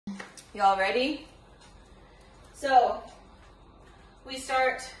Y'all ready? So we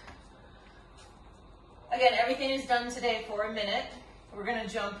start, again, everything is done today for a minute. We're gonna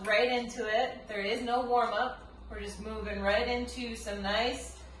jump right into it. There is no warm up. We're just moving right into some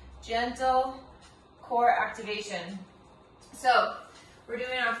nice, gentle core activation. So we're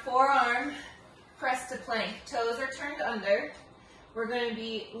doing our forearm press to plank. Toes are turned under. We're going to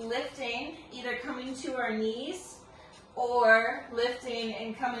be lifting, either coming to our knees or lifting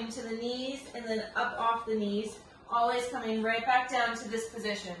and coming to the knees and then up off the knees, always coming right back down to this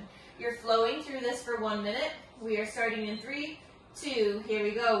position. You're flowing through this for 1 minute. We are starting in 3, 2, here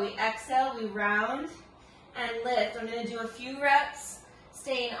we go. We exhale, we round and lift. I'm going to do a few reps,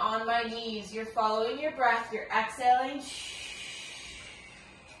 staying on my knees. You're following your breath, you're exhaling,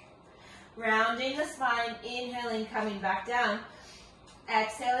 rounding the spine, inhaling, coming back down.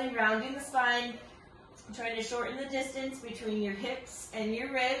 Exhaling, rounding the spine, trying to shorten the distance between your hips and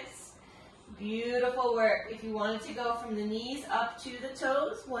your ribs. Beautiful work. If you wanted to go from the knees up to the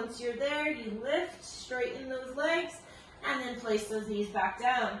toes, once you're there, you lift, straighten those legs, and then place those knees back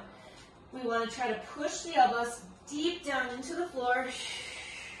down. We want to try to push the elbows deep down into the floor,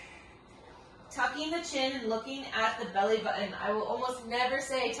 tucking the chin and looking at the belly button. I will almost never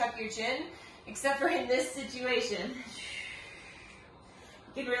say tuck your chin, except for in this situation.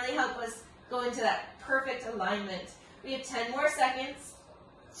 It can really help us go into that perfect alignment. We have 10 more seconds.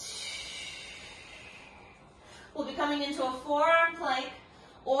 We'll be coming into a forearm plank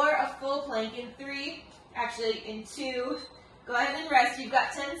or a full plank in 3, actually in 2. Go ahead and rest. You've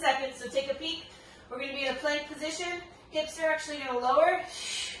got 10 seconds, so take a peek. We're going to be in a plank position. Hips are actually going to lower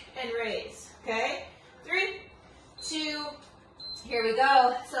and raise, okay? 3, 2, here we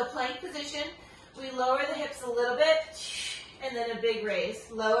go. So plank position, we lower the hips a little bit, and then a big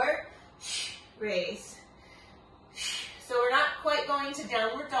raise. Lower, raise. So we're not quite going to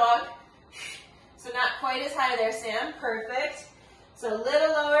downward dog. So not quite as high there, Sam. Perfect. So a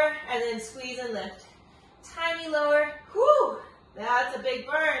little lower, and then squeeze and lift. Tiny lower. Whoo! That's a big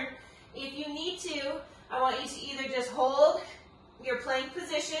burn. If you need to, I want you to either just hold your plank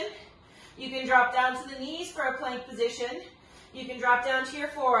position. You can drop down to the knees for a plank position. You can drop down to your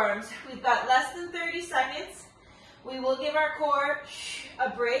forearms. We've got less than 30 seconds. We will give our core a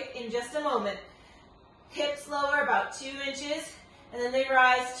break in just a moment. Hips lower about 2 inches, and then they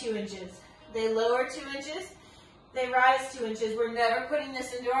rise 2 inches. They lower 2 inches, they rise 2 inches. We're never putting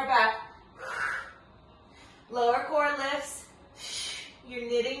this into our back. Lower core lifts. You're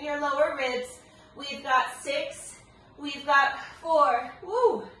knitting your lower ribs. We've got 6, we've got 4,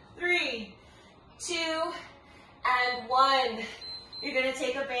 3, 2, and 1. You're going to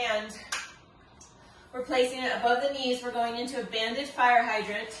take a band. We're placing it above the knees. We're going into a banded fire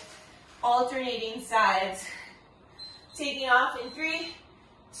hydrant, alternating sides. Taking off in 3,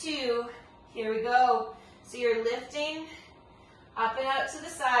 2, here we go. So you're lifting up and out to the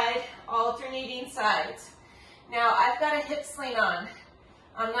side, alternating sides. Now I've got a hip sling on.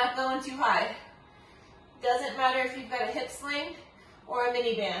 I'm not going too high. Doesn't matter if you've got a hip sling or a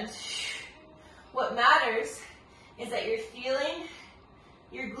mini band. What matters is that you're feeling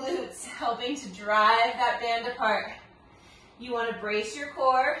your glutes helping to drive that band apart. You want to brace your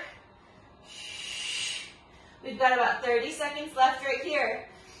core. We've got about 30 seconds left right here.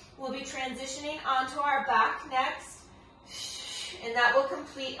 We'll be transitioning onto our back next, and that will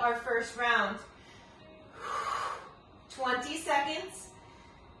complete our first round. 20 seconds.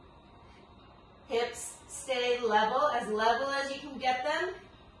 Hips stay level as you can get them.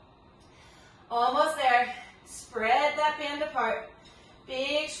 Almost there. Spread that band apart.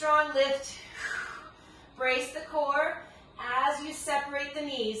 Big, strong lift. Brace the core as you separate the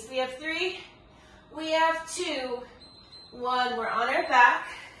knees. We have 3, we have 2, 1. We're on our back.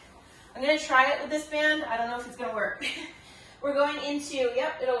 I'm going to try it with this band. I don't know if it's going to work. We're going into,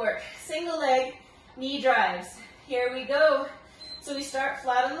 yep, it'll work. Single leg knee drives. Here we go. So we start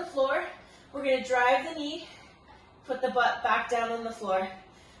flat on the floor. We're going to drive the knee, put the butt back down on the floor.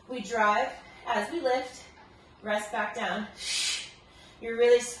 We drive as we lift, rest back down. You're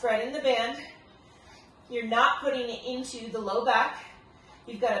really spreading the band. You're not putting it into the low back.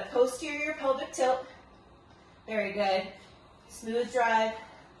 You've got a posterior pelvic tilt. Very good. Smooth drive,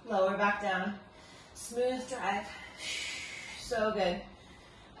 lower back down. Smooth drive. So good.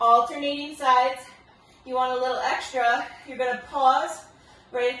 Alternating sides. You want a little extra, you're going to pause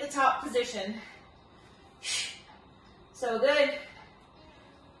right at the top position. So good.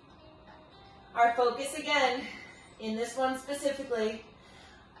 Our focus again, in this one specifically,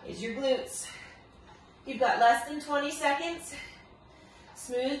 is your glutes. You've got less than 20 seconds.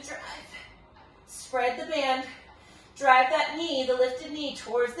 Smooth drive. Spread the band. Drive that knee, the lifted knee,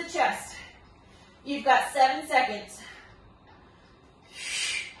 towards the chest. You've got 7 seconds.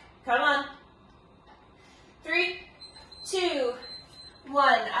 Come on. 3, 2,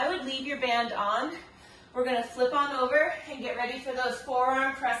 1. I would leave your band on. We're going to flip on over and get ready for those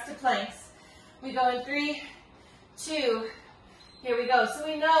forearm press to planks. We go in 3, 2, here we go. So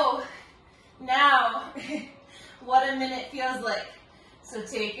we know now what a minute feels like. So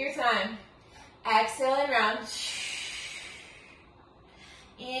take your time. Exhale and round.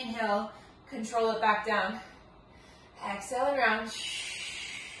 Inhale, control it back down. Exhale and round.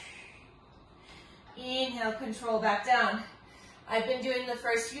 Inhale, control back down. I've been doing the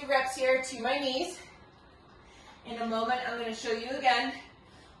first few reps here to my knees. In a moment, I'm going to show you again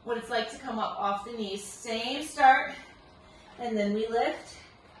what it's like to come up off the knees. Same start, and then we lift.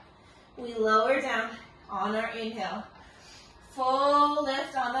 We lower down on our inhale. Full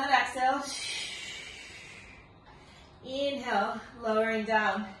lift on that exhale. Inhale, lowering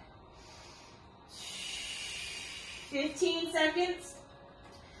down. 15 seconds.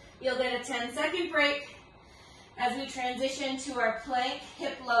 You'll get a 10-second break as we transition to our plank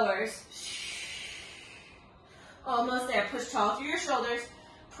hip lowers. Almost there. Push tall through your shoulders.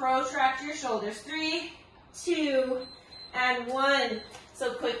 Protract your shoulders. 3, 2, and 1.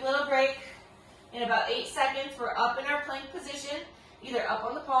 So quick little break. In about 8 seconds, we're up in our plank position, either up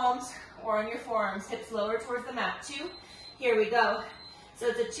on the palms or on your forearms. Hips lower towards the mat. 2. Here we go. So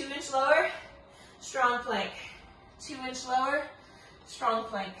it's a 2-inch lower, strong plank. 2-inch lower, strong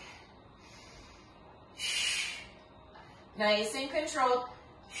plank. Nice and controlled.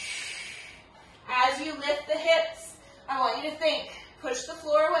 As you lift the hips, I want you to think, push the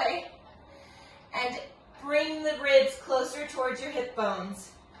floor away, and bring the ribs closer towards your hip bones.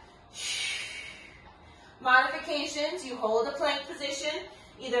 Modifications, you hold a plank position,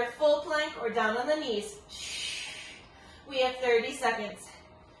 either full plank or down on the knees. We have 30 seconds.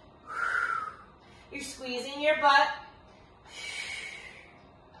 You're squeezing your butt.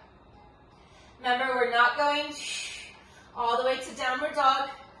 Remember, we're not going all the way to downward dog.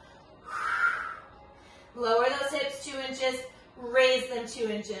 Lower those hips 2 inches, raise them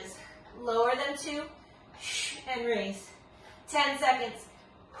 2 inches. Lower them 2, and raise. 10 seconds.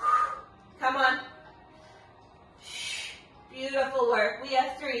 Come on. Beautiful work. We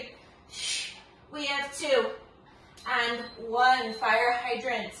have 3. We have 2. And 1. Fire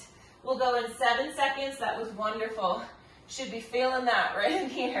hydrant. We'll go in 7 seconds. That was wonderful. Should be feeling that right in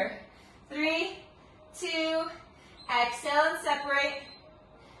here. 3, 2, exhale and separate.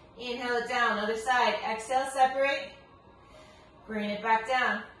 Inhale it down, other side. Exhale, separate. Bring it back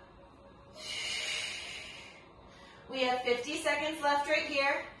down. We have 50 seconds left right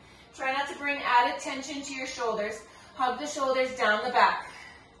here. Try not to bring added tension to your shoulders. Hug the shoulders down the back.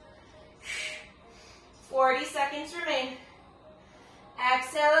 40 seconds remain.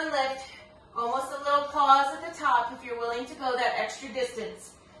 Exhale and lift. Almost a little pause at the top if you're willing to go that extra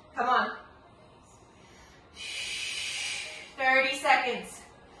distance. Come on. 30 seconds.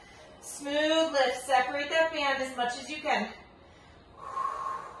 Smooth lift. Separate that band as much as you can.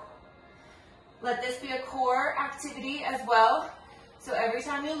 Let this be a core activity as well. So every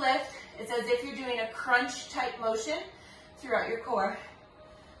time you lift, it's as if you're doing a crunch type motion throughout your core.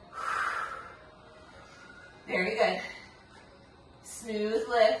 Very good. Smooth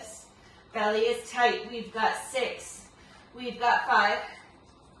lifts. Belly is tight. We've got 6. We've got 5,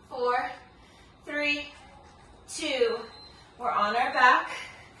 4, 3, 2. We're on our back.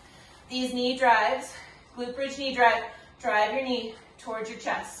 These knee drives, glute bridge knee drive, drive your knee towards your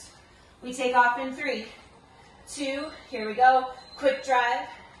chest. We take off in 3, 2, here we go. Quick drive,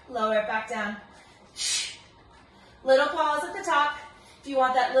 lower it back down. Little pause at the top if you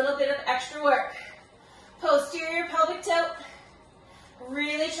want that little bit of extra work. Posterior pelvic tilt.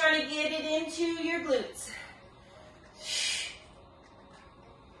 Really trying to get it into your glutes.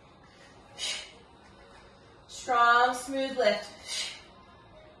 Strong, smooth lift.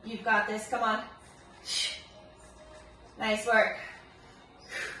 You've got this, come on. Nice work.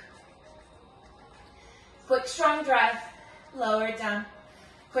 Quick, strong drive. Lower it down.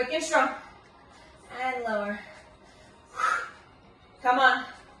 Quick and strong. And lower. Come on.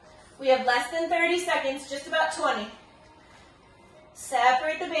 We have less than 30 seconds, just about 20.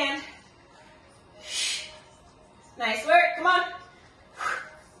 Separate the band. Nice work, come on.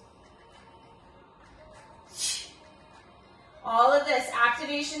 All of this,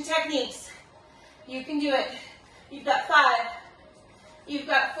 activation techniques. You can do it. You've got 5. You've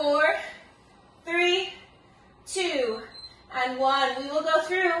got 4, 3, 2, and 1. We will go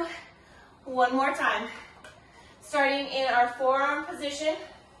through one more time. Starting in our forearm position.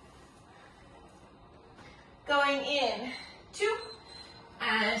 Going in, 2,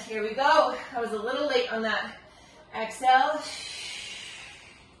 and here we go. I was a little late on that. Exhale.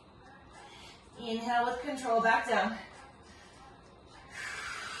 Inhale with control, back down.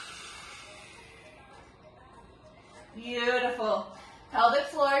 Beautiful. Pelvic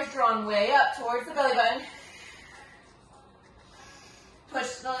floor is drawn way up towards the belly button.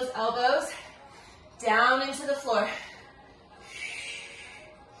 Push those elbows down into the floor.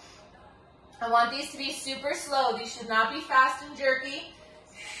 I want these to be super slow. These should not be fast and jerky.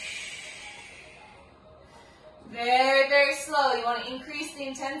 Very, very slow. You want to increase the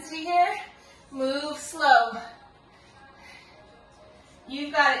intensity here. Move slow.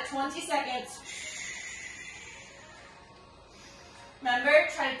 You've got it, 20 seconds. Remember,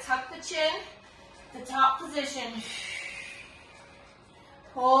 try to tuck the chin, the top position.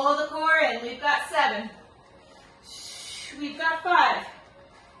 Pull the core in. We've got 7. We've got 5,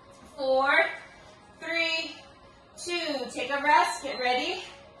 4, 3, 2. Take a rest, get ready.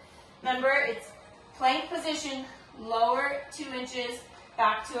 Remember, it's plank position, lower 2 inches,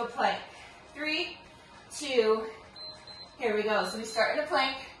 back to a plank. 3, 2, here we go. So we start in a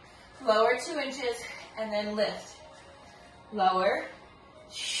plank, lower 2 inches, and then lift. Lower,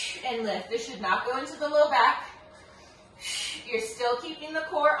 and lift. This should not go into the low back. You're still keeping the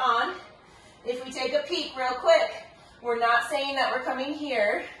core on. If we take a peek real quick, we're not saying that we're coming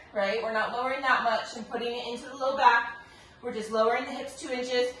here, right? We're not lowering that much and putting it into the low back. We're just lowering the hips 2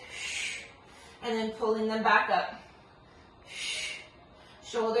 inches, and then pulling them back up.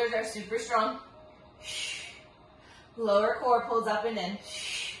 Shoulders are super strong. Lower core pulls up and in.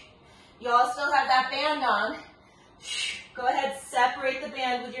 Y'all still have that band on. Go ahead, separate the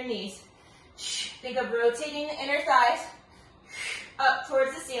band with your knees. Think of rotating the inner thighs up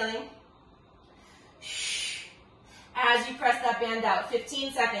towards the ceiling. As you press that band out,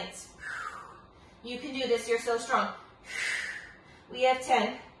 15 seconds. You can do this, you're so strong. We have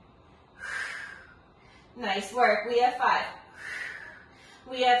 10. Nice work, we have 5.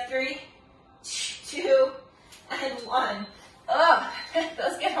 We have 3, 2, and 1. Oh,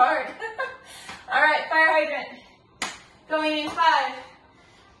 those get hard. All right, fire hydrant. Going in 5.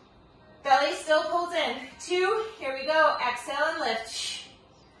 Belly still pulls in. 2, here we go. Exhale and lift.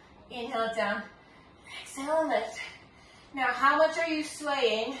 Inhale it down. Exhale and lift. Now, how much are you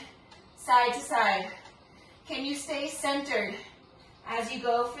swaying side to side? Can you stay centered as you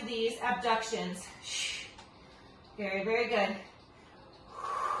go for these abductions? Very, very good.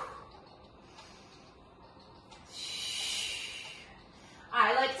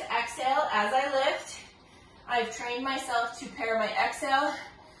 I like to exhale as I lift. I've trained myself to pair my exhale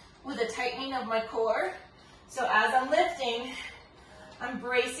with a tightening of my core. So as I'm lifting, I'm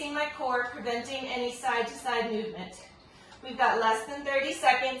bracing my core, preventing any side-to-side movement. We've got less than 30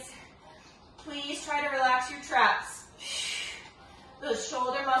 seconds. Please try to relax your traps. Those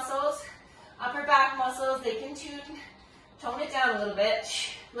shoulder muscles, upper back muscles, they can tone it down a little bit.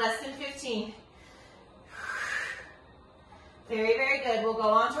 Less than 15. Very, very good. We'll go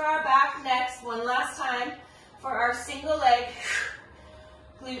on to our back next, one last time for our single leg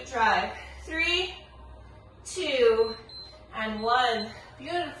glute drive. 3, 2, and 1.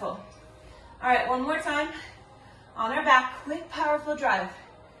 Beautiful. All right, one more time. On our back, quick, powerful drive.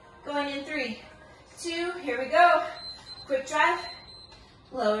 Going in 3, 2, here we go. Quick drive,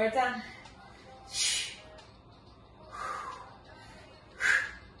 lower it down.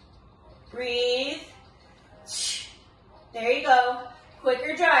 Breathe. There you go.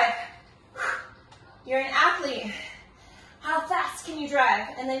 Quicker drive. You're an athlete. How fast can you drive?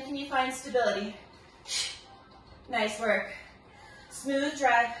 And then can you find stability? Nice work. Smooth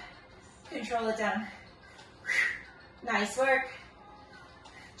drive. Control it down. Nice work.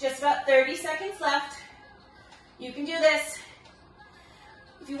 Just about 30 seconds left. You can do this.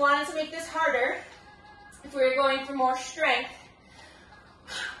 If you wanted to make this harder, if we were going for more strength,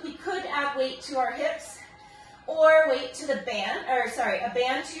 we could add weight to our hips or weight to the band, or sorry, a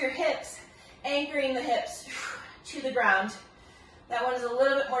band to your hips, anchoring the hips to the ground. That one is a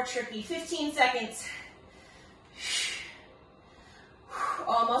little bit more tricky. 15 seconds.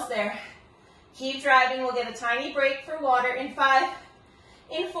 Almost there. Keep driving. We'll get a tiny break for water in 5,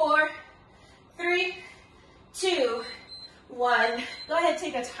 in 4, 3, 2, 1. Go ahead,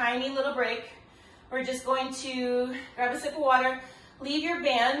 take a tiny little break. We're just going to grab a sip of water, leave your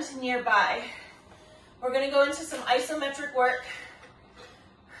band nearby. We're going to go into some isometric work.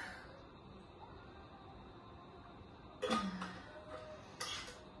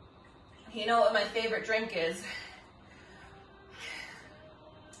 You know what my favorite drink is?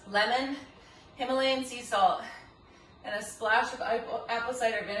 Lemon, Himalayan sea salt, and a splash of apple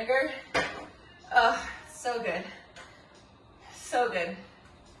cider vinegar. Oh, So good. So good.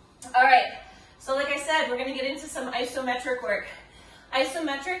 All right, so like I said, we're gonna get into some isometric work.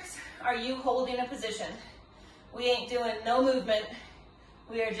 Isometrics are you holding a position. We ain't doing no movement.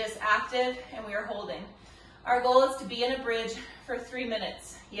 We are just active and we are holding. Our goal is to be in a bridge for 3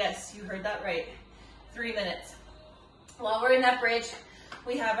 minutes. Yes, you heard that right, 3 minutes. While we're in that bridge,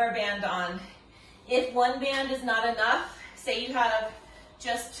 we have our band on. If one band is not enough, say you have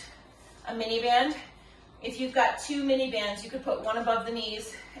just a mini band, if you've got 2 mini bands, you could put one above the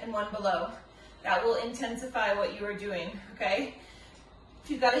knees and one below. That will intensify what you are doing, okay? If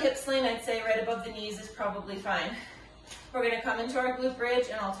you've got a hip sling, I'd say right above the knees is probably fine. We're gonna come into our glute bridge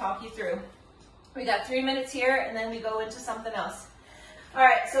and I'll talk you through. We got 3 minutes here and then we go into something else. All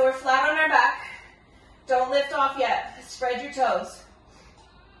right, so we're flat on our back. Don't lift off yet. Spread your toes.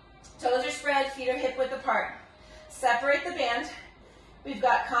 Toes are spread, feet are hip width apart. Separate the band. We've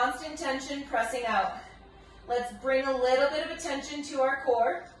got constant tension pressing out. Let's bring a little bit of attention to our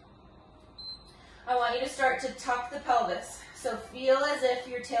core. I want you to start to tuck the pelvis. So feel as if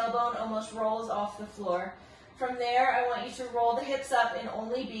your tailbone almost rolls off the floor. From there, I want you to roll the hips up and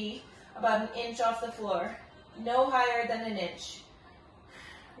only be about 1 inch off the floor. No higher than 1 inch.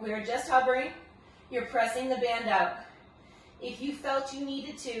 We are just hovering. You're pressing the band out. If you felt you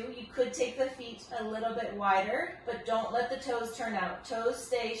needed to, you could take the feet a little bit wider, but don't let the toes turn out. Toes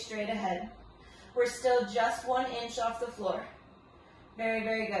stay straight ahead. We're still just 1 inch off the floor. Very,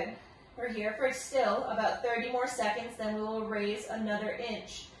 very good. We're here for still about 30 more seconds, then we will raise another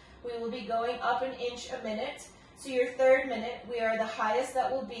inch. We will be going up 1 inch a minute. So your 3rd minute, we are the highest that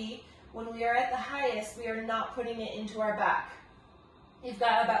will be. When we are at the highest, we are not putting it into our back. You've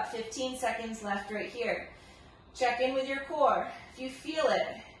got about 15 seconds left right here. Check in with your core. If you feel it,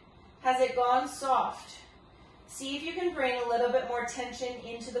 has it gone soft? See if you can bring a little bit more tension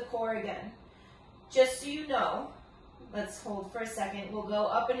into the core again. Just so you know, let's hold for a second. We'll go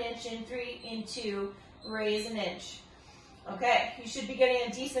up 1 inch in 3, in 2, raise 1 inch. Okay, you should be getting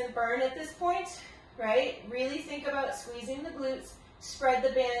a decent burn at this point, right? Really think about squeezing the glutes, spread the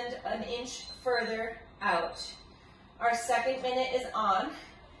band 1 inch further out. Our 2nd minute is on.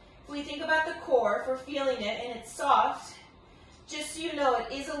 If we think about the core, if we're feeling it and it's soft, just so you know,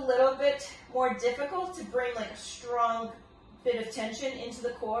 it is a little bit more difficult to bring like a strong bit of tension into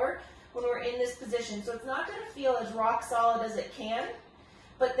the core when we're in this position. So it's not going to feel as rock solid as it can,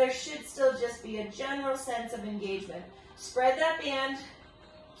 but there should still just be a general sense of engagement. Spread that band,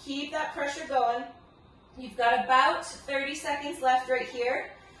 keep that pressure going. You've got about 30 seconds left right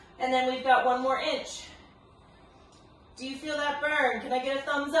here, and then we've got 1 more inch. Do you feel that burn? Can I get a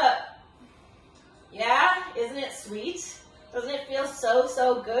thumbs up? Yeah? Isn't it sweet? Doesn't it feel so,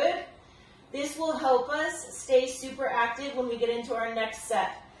 so good? This will help us stay super active when we get into our next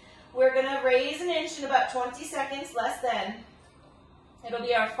set. We're going to raise 1 inch in about 20 seconds, less than. It'll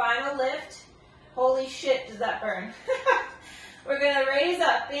be our final lift. Holy shit, does that burn? We're going to raise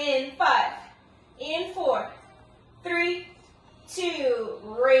up in 5, in 4, 3, 2,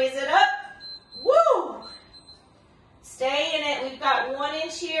 raise it up. Woo! Stay in it. We've got 1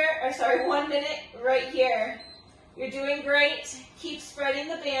 inch here, or sorry, 1 minute right here. You're doing great. Keep spreading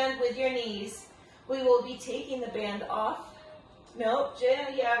the band with your knees. We will be taking the band off. Nope,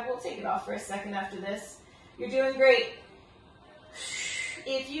 yeah, we'll take it off for a second after this. You're doing great.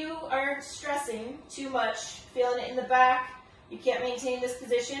 If you are stressing too much, feeling it in the back, you can't maintain this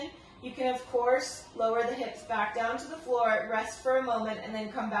position, you can, of course, lower the hips back down to the floor, rest for a moment, and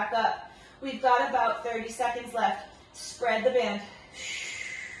then come back up. We've got about 30 seconds left. Spread the band.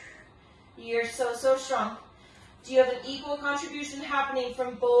 You're so, so strong. Do you have an equal contribution happening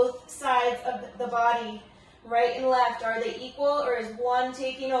from both sides of the body? Right and left, are they equal, or is one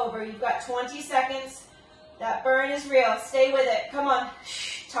taking over? You've got 20 seconds. That burn is real. Stay with it. Come on.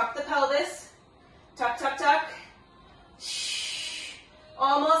 Tuck the pelvis. Tuck, tuck, tuck.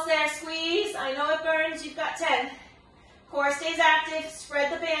 Almost there. Squeeze. I know it burns. You've got 10. Core stays active.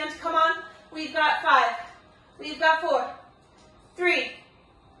 Spread the band. Come on. We've got 5. We've got 4. 3,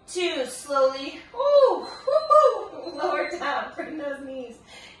 2. Slowly. Ooh. Woo-hoo. Lower down. Bring those knees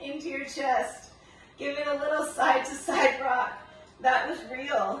into your chest. Give it a little side-to-side rock. That was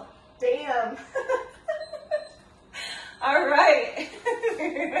real. Damn. All right.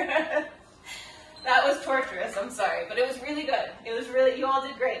 That was torturous. I'm sorry, but it was really good. It was really, you all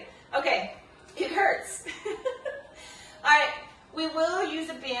did great. Okay, it hurts. All right, we will use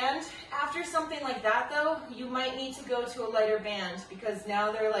a band. After something like that, though, you might need to go to a lighter band because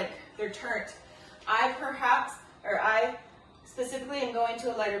now they're turned. I specifically am going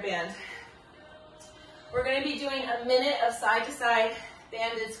to a lighter band. We're going to be doing a minute of side-to-side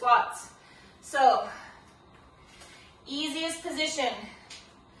banded squats. So Easiest position.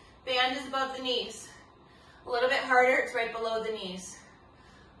 Band is above the knees. A little bit harder, it's right below the knees.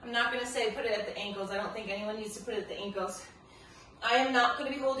 I'm not going to say put it at the ankles. I don't think anyone needs to put it at the ankles. I am not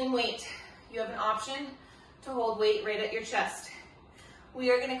going to be holding weight. You have an option to hold weight right at your chest. We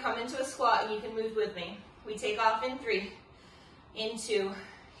are going to come into a squat, and you can move with me. We take off in 3, in 2,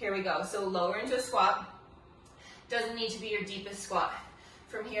 here we go. So lower into a squat. Doesn't need to be your deepest squat.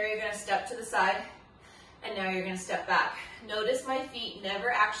 From here, you're going to step to the side, and now you're going to step back. Notice my feet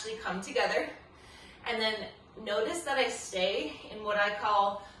never actually come together, and then notice that I stay in what I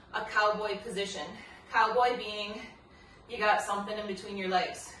call a cowboy position. Cowboy being you got something in between your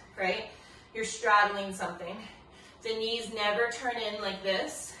legs, right? You're straddling something. The knees never turn in like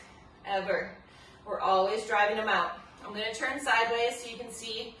this, ever. We're always driving them out. I'm going to turn sideways so you can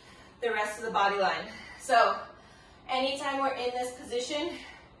see the rest of the body line. So anytime we're in this position,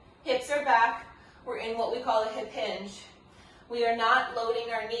 hips are back. We're in what we call a hip hinge. We are not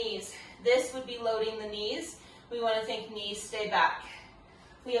loading our knees. This would be loading the knees. We want to think knees stay back.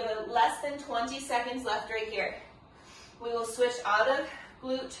 We have less than 20 seconds left right here. We will switch out of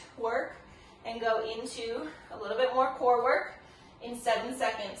glute work and go into a little bit more core work in 7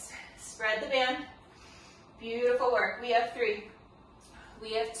 seconds. Spread the band. Beautiful work. We have 3.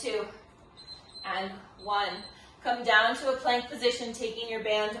 We have 2. And 1. Come down to a plank position, taking your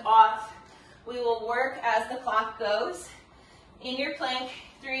band off. We will work as the clock goes. In your plank,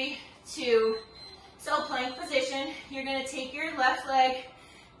 3, 2. So plank position, you're going to take your left leg,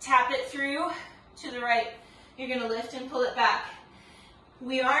 tap it through to the right. You're going to lift and pull it back.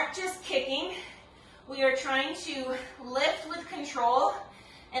 We aren't just kicking. We are trying to lift with control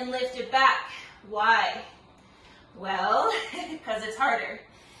and lift it back. Why? Well, because it's harder.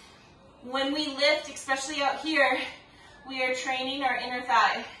 When we lift, especially out here, we are training our inner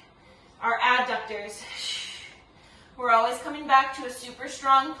thigh, our adductors. We're always coming back to a super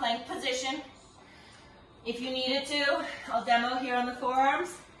strong plank position. If you needed to, I'll demo here on the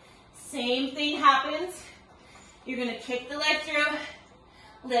forearms. Same thing happens. You're going to kick the leg through,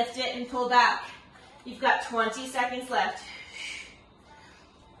 lift it, and pull back. You've got 20 seconds left.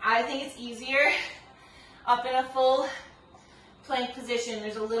 I think it's easier up in a full plank position.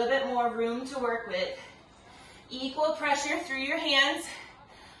 There's a little bit more room to work with. Equal pressure through your hands.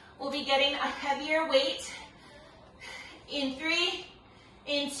 We'll be getting a heavier weight in 3,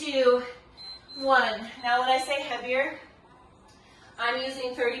 in 2, 1. Now when I say heavier, I'm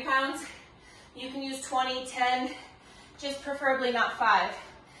using 30 pounds. You can use 20, 10, just preferably not 5.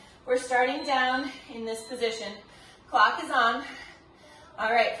 We're starting down in this position. Clock is on.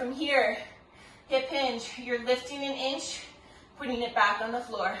 All right, from here, hip hinge. You're lifting an inch, putting it back on the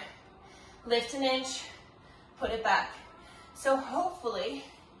floor. Lift an inch, put it back. So hopefully,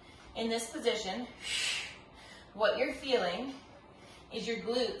 in this position, what you're feeling is your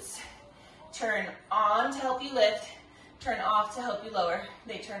glutes turn on to help you lift, turn off to help you lower.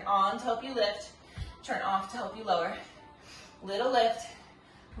 They turn on to help you lift, turn off to help you lower. Little lift,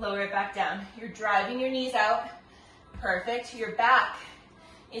 lower it back down. You're driving your knees out. Perfect. Your back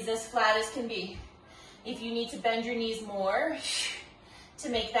is as flat as can be. If you need to bend your knees more to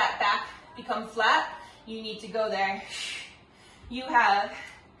make that back become flat, you need to go there. You have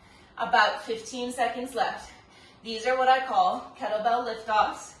about 15 seconds left. These are what I call kettlebell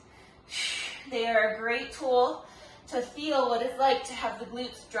liftoffs. They are a great tool to feel what it's like to have the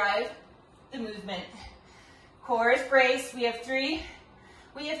glutes drive the movement. Core is braced. We have 3,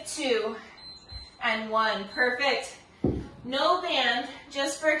 we have 2, and 1. Perfect. No band,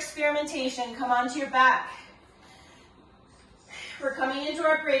 just for experimentation. Come onto your back. We're coming into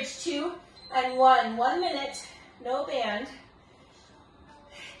our bridge. 2 and 1. 1 minute, no band.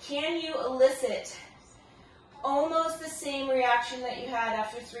 Can you elicit almost the same reaction that you had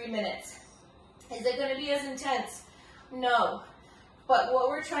after 3 minutes? Is it going to be as intense? No. But what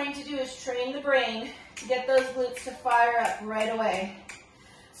we're trying to do is train the brain to get those glutes to fire up right away.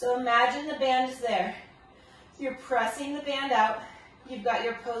 So imagine the band is there. You're pressing the band out. You've got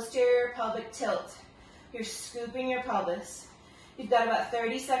your posterior pelvic tilt. You're scooping your pelvis. You've got about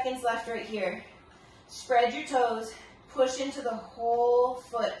 30 seconds left right here. Spread your toes. Push into the whole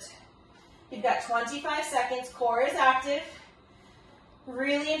foot. You've got 25 seconds. Core is active.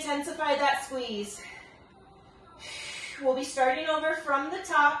 Really intensify that squeeze. We'll be starting over from the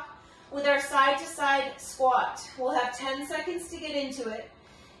top with our side-to-side squat. We'll have 10 seconds to get into it.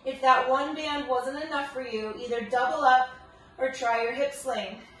 If that one band wasn't enough for you, either double up or try your hip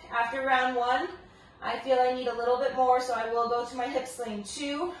sling. After round 1, I feel I need a little bit more, so I will go to my hip sling.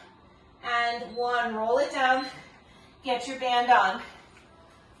 2 and 1. Roll it down. Get your band on.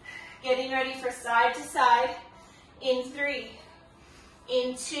 Getting ready for side to side in 3,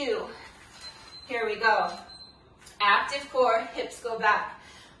 in 2. Here we go. Active core, hips go back.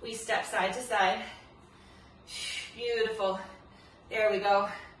 We step side to side. Beautiful. There we go.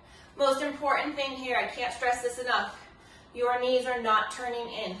 Most important thing here, I can't stress this enough, your knees are not turning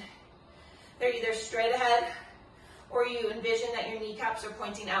in. They're either straight ahead or you envision that your kneecaps are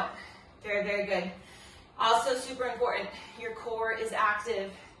pointing out. Very, very good. Also super important, your core is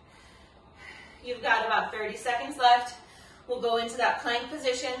active. You've got about 30 seconds left. We'll go into that plank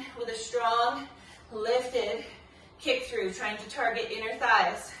position with a strong, lifted kick through, trying to target inner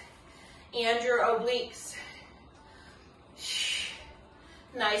thighs and your obliques.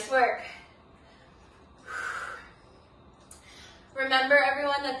 Nice work. Remember,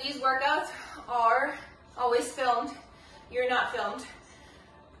 everyone, that these workouts are always filmed. You're not filmed,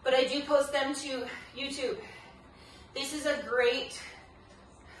 but I do post them to YouTube. This is a great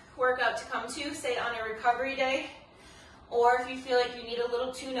workout to come to, say on a recovery day, or if you feel like you need a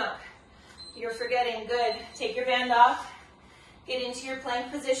little tune-up. You're forgetting, good. Take your band off, get into your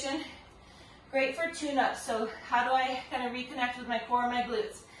plank position. Great for tune-up. So how do I kind of reconnect with my core and my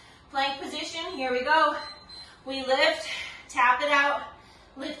glutes? Plank position, here we go. We lift, tap it out,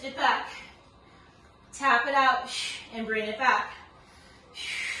 lift it back. Tap it out, and bring it back.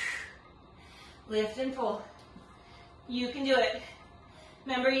 Lift and pull. You can do it.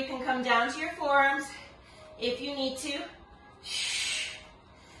 Remember, you can come down to your forearms if you need to.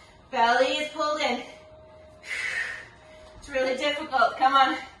 Belly is pulled in. It's really difficult. Come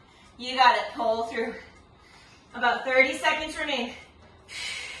on. You got it. Pull through. About 30 seconds remain.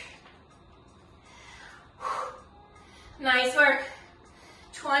 Nice work.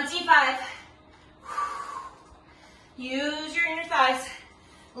 25. Use your inner thighs.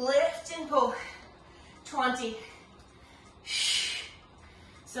 Lift and pull. 20.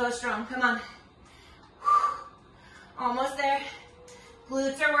 So strong. Come on. Almost there.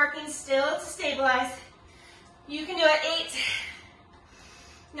 Glutes are working still to stabilize. You can do it.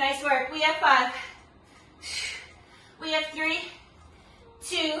 8. Nice work. We have 5. We have 3,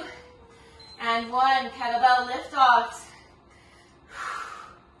 2, and 1. Kettlebell lift offs.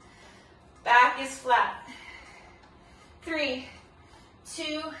 Back is flat. 3,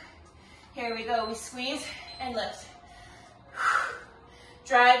 2, here we go. We squeeze and lift.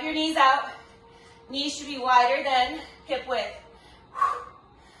 Drive your knees out. Knees should be wider than hip width.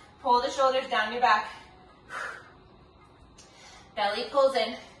 Pull the shoulders down your back. Belly pulls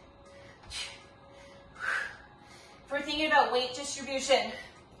in. If we're thinking about weight distribution,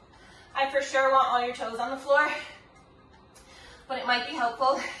 I for sure want all your toes on the floor, but it might be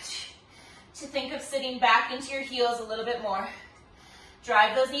helpful to think of sitting back into your heels a little bit more.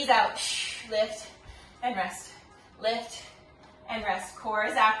 Drive those knees out. Lift and rest. Lift and rest. Core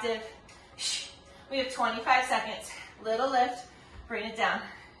is active. We have 25 seconds. Little lift. Bring it down.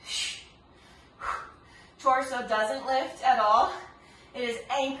 Torso doesn't lift at all. It is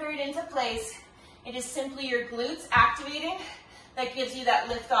anchored into place. It is simply your glutes activating that gives you that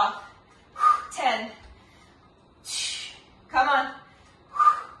lift off. 10. Come on.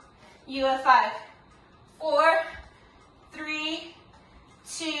 You have 5, 4, 3,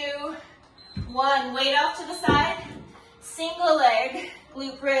 2, 1. Weight off to the side. Single leg,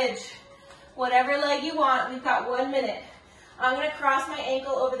 glute bridge. Whatever leg you want, we've got 1 minute. I'm going to cross my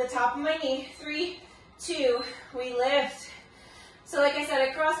ankle over the top of my knee. 3, 2, we lift. So like I said,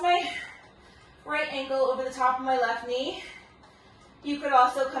 I cross my right ankle over the top of my left knee. You could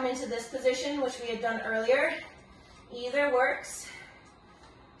also come into this position, which we had done earlier. Either works.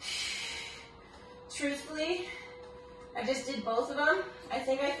 Truthfully, I just did both of them. I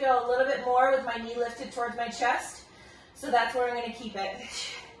think I feel a little bit more with my knee lifted towards my chest, so that's where I'm going to keep it.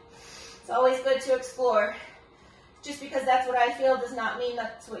 It's always good to explore. Just because that's what I feel does not mean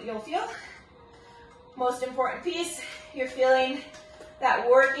that's what you'll feel. Most important piece, you're feeling that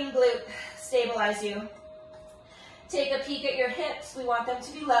working glute stabilize you. Take a peek at your hips. We want them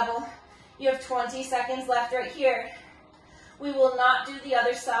to be level. You have 20 seconds left right here. We will not do the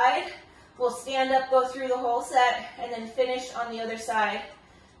other side. We'll stand up, go through the whole set, and then finish on the other side.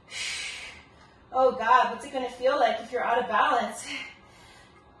 Oh God, what's it going to feel like if you're out of balance?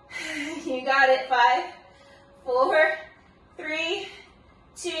 You got it. 5, 4, 3,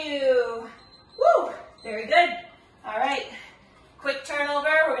 2. Woo! Very good. All right. Quick turnover.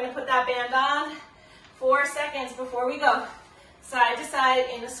 We're going to put that band on. 4 seconds before we go. Side to side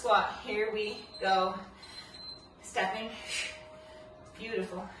in the squat. Here we go. Stepping.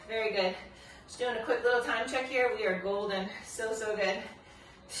 Beautiful. Very good. Just doing a quick little time check here. We are golden. So, so good.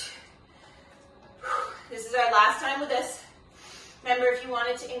 This is our last time with this. Remember, if you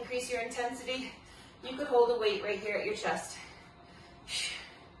wanted to increase your intensity, you could hold a weight right here at your chest.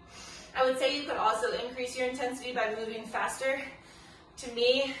 I would say you could also increase your intensity by moving faster. To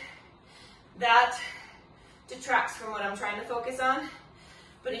me, that detracts from what I'm trying to focus on.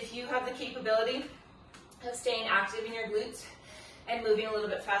 But if you have the capability of staying active in your glutes and moving a little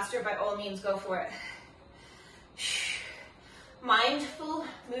bit faster, by all means, go for it. Mindful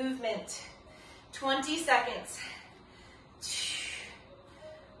movement. 20 seconds.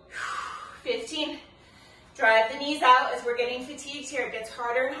 15. Drive the knees out as we're getting fatigued here. It gets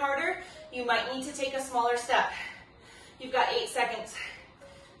harder and harder. You might need to take a smaller step. You've got 8 seconds.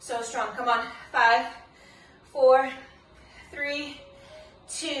 So strong. Come on. 5, 4, 3,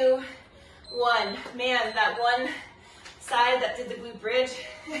 2, 1. Man, that one side that did the glute bridge,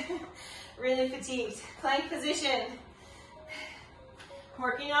 really fatigued. Plank position.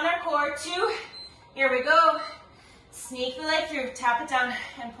 Working on our core. 2. Here we go. Sneak the leg through. Tap it down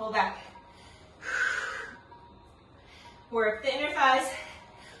and pull back. Work the inner thighs.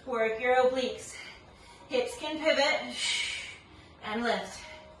 Work your obliques. Hips can pivot. And lift.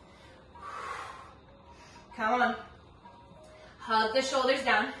 Come on. Hug the shoulders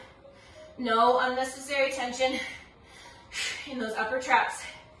down. No unnecessary tension in those upper traps.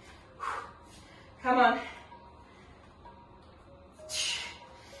 Come on.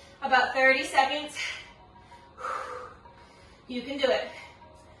 About 30 seconds. You can do it.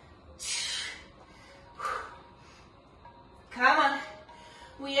 Come on.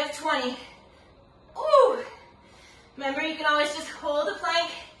 We have 20. Ooh. Remember, you can always just hold the plank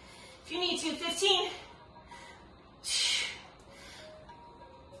if you need to. 15.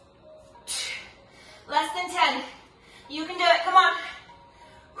 Less than 10. You can do it. Come on.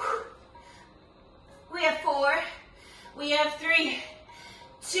 We have 4. We have 3,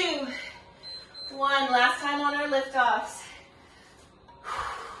 2, 1. Last time on our lift-offs.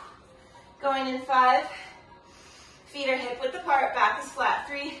 Going in 5. Feet are hip-width apart. Back is flat.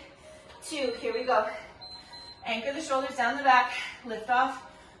 3, 2. Here we go. Anchor the shoulders down the back. Lift off.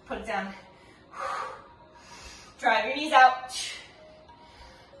 Put it down. Drive your knees out.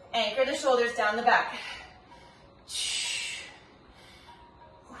 Anchor the shoulders down the back.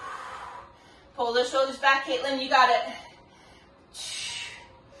 Pull the shoulders back, Caitlin, you got it.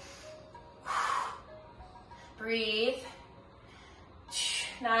 Breathe.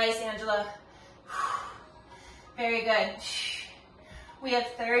 Nice, Angela. Very good. We have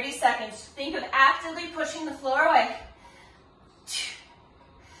 30 seconds. Think of actively pushing the floor away.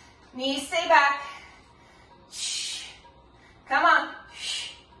 Knees stay back. Come on.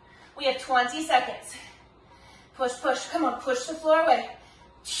 We have 20 seconds. Push, push. Come on, push the floor away.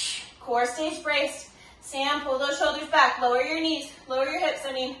 Core stays braced. Sam, pull those shoulders back. Lower your knees. Lower your hips,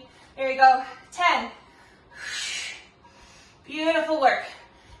 I mean. There you go. 10. Beautiful work.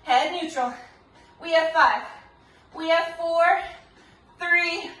 Head neutral. We have 5. We have 4,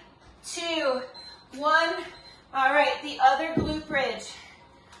 3, 2, 1. All right, the other glute bridge.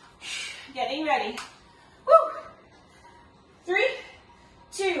 Getting ready. Woo! 3,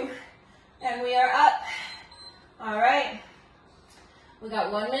 2, and we are up. All right. We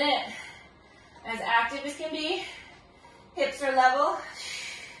got 1 minute. As active as can be. Hips are level.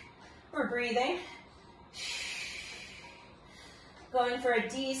 We're breathing. Going for a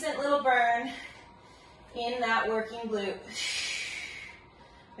decent little burn in that working glute.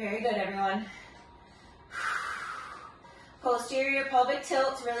 Very good, everyone. Posterior pelvic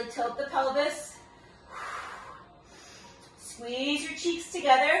tilt, really tilt the pelvis. Squeeze your cheeks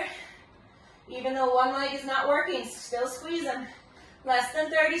together. Even though one leg is not working, still squeeze them. Less than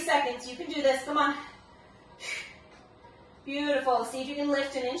 30 seconds, you can do this, come on. Beautiful, see if you can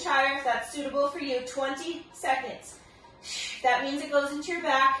lift an inch higher if that's suitable for you. 20 seconds. That means it goes into your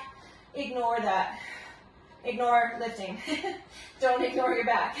back. Ignore that. Ignore lifting. Don't ignore your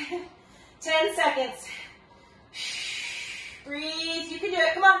back. 10 seconds. Breathe. You can do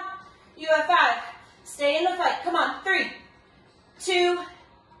it. Come on. You have 5. Stay in the fight. Come on. 3, 2.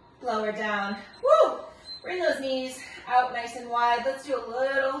 Lower down. Woo! Bring those knees out nice and wide. Let's do a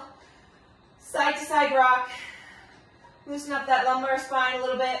little side-to-side rock. Loosen up that lumbar spine a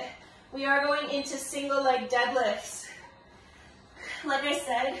little bit. We are going into single leg deadlifts. Like I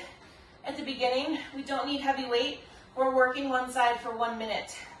said at the beginning, we don't need heavy weight. We're working one side for 1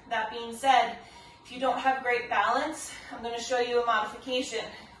 minute. That being said, if you don't have great balance, I'm going to show you a modification.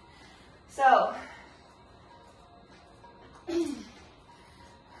 So,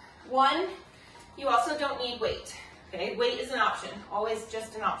 1, you also don't need weight. Okay, weight is an option, always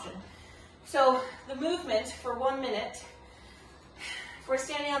just an option. So the movement for 1 minute, if we're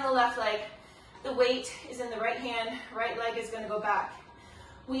standing on the left leg, the weight is in the right hand, right leg is going to go back.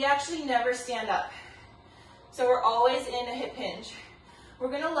 We actually never stand up. So we're always in a hip hinge. We're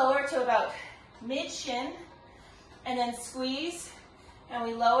going to lower to about mid-shin, and then squeeze, and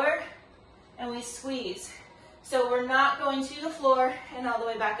we lower, and we squeeze. So we're not going to the floor and all the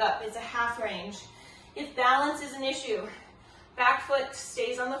way back up. It's a half range. If balance is an issue, back foot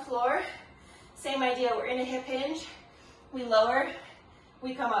stays on the floor. Same idea, we're in a hip hinge. We lower,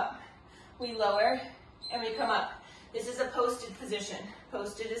 we come up. We lower, and we come up. This is a posted position.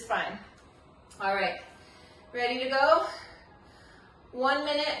 Posted is fine. All right, ready to go? 1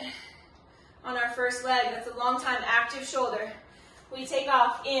 minute on our first leg. That's a long time, active shoulder. We take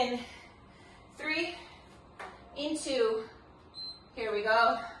off in 3, in 2. Here we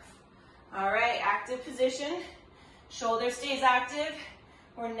go. All right, active position. Shoulder stays active.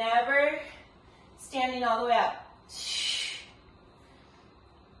 We're never standing all the way up.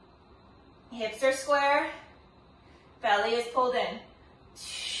 Hips are square. Belly is pulled in.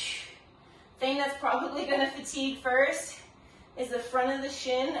 Thing that's probably going to fatigue first is the front of the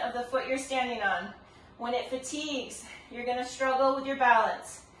shin of the foot you're standing on. When it fatigues, you're going to struggle with your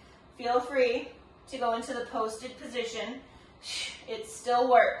balance. Feel free to go into the posted position. It still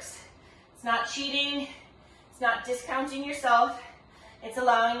works. It's not cheating. It's not discounting yourself. It's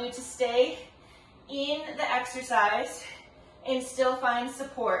allowing you to stay in the exercise and still find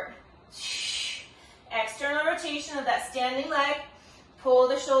support. External rotation of that standing leg. Pull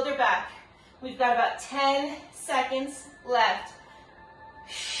the shoulder back. We've got about 10 seconds left.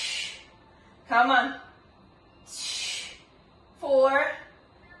 Come on. 4,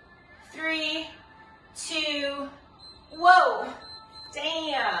 3, 2, whoa.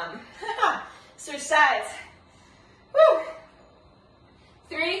 Damn. Switch sides. Woo.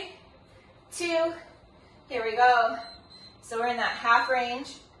 3, 2, here we go. So we're in that half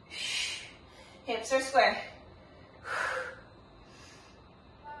range. Hips are square.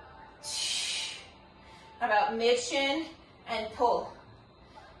 About mid-shin and pull.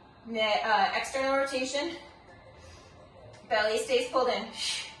 External rotation. Belly stays pulled in.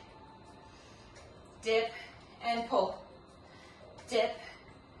 Dip and pull. Dip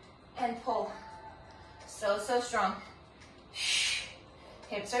and pull. So strong.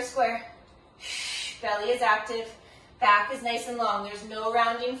 Hips are square. Belly is active. Back is nice and long. There's no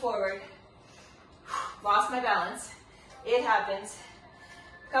rounding forward. Lost my balance. It happens.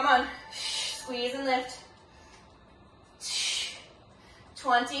 Come on. Squeeze and lift.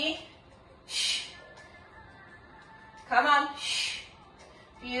 20. Come on.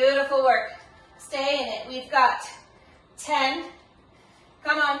 Beautiful work. Stay in it. We've got 10.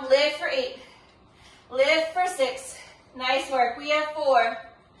 Come on. Lift for 8. Lift for 6. Nice work. We have 4,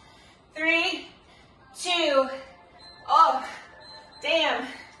 3, 2. Oh, damn.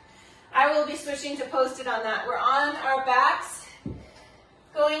 I will be switching to posted on that. We're on our backs.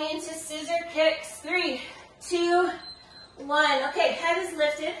 Going into scissor kicks. 3, 2, 1. Okay, head is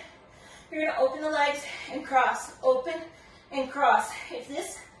lifted. You're going to open the legs and cross. Open and cross. If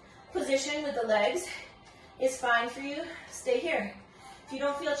this position with the legs is fine for you, stay here. If you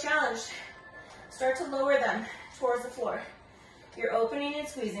don't feel challenged, start to lower them towards the floor. You're opening and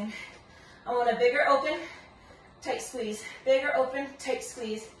squeezing. I want a bigger open, tight squeeze. Bigger open, tight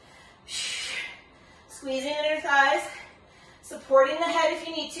squeeze. Squeezing inner thighs. Supporting the head if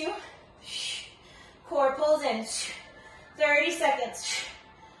you need to. Core pulls in. 30 seconds.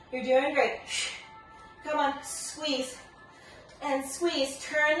 You're doing great. Come on, squeeze and squeeze.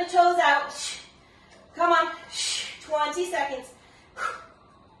 Turn the toes out. Come on, 20 seconds.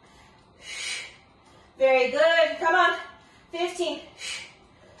 Very good. Come on, 15.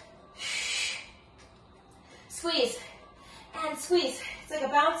 Squeeze and squeeze. It's like a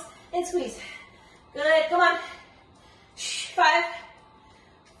bounce and squeeze. Good. Come on. 5,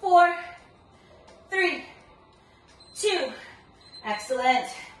 4, 3, 2. Excellent.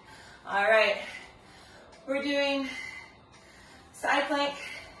 All right. We're doing side plank.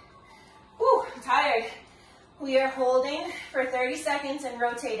 Whew, I'm tired. We are holding for 30 seconds and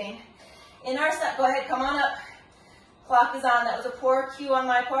rotating. In our set, go ahead, come on up. Clock is on. That was a poor cue on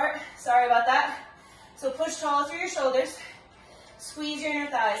my part. Sorry about that. So push tall through your shoulders. Squeeze your inner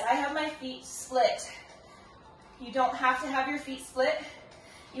thighs. I have my feet split. You don't have to have your feet split.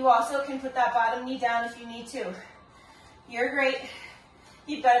 You also can put that bottom knee down if you need to. You're great.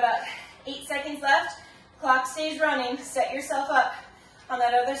 You've got about 8 seconds left. Clock stays running. Set yourself up on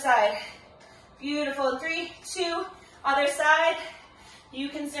that other side. Beautiful. 3, 2, other side. You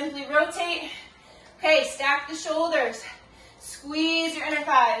can simply rotate. Okay, stack the shoulders. Squeeze your inner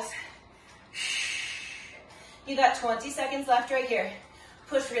thighs. You got 20 seconds left right here.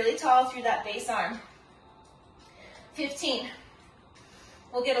 Push really tall through that base arm. 15.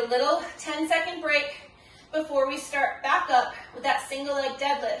 We'll get a little 10-second break. before we start back up with that single leg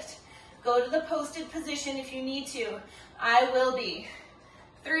deadlift. Go to the posted position if you need to. I will be.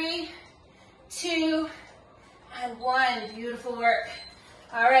 3, 2, and 1. Beautiful work.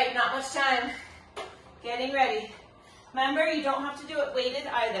 All right, not much time. Getting ready. Remember, you don't have to do it weighted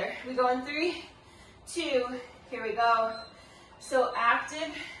either. We go in 3, 2, here we go. So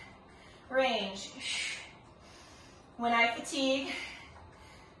active range. When I fatigue,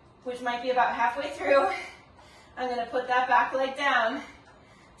 which might be about halfway through, I'm gonna put that back leg down.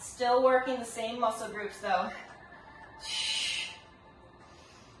 Still working the same muscle groups though.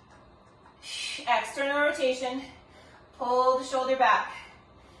 External rotation, pull the shoulder back.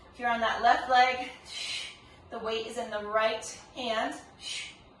 If you're on that left leg, the weight is in the right hand.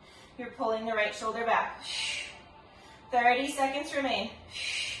 You're pulling the right shoulder back. 30 seconds remain.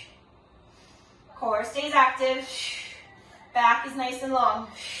 Core stays active. Back is nice and long.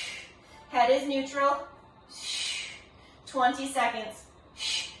 Head is neutral. 20 seconds.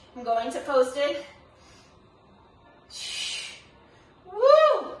 I'm going to posted.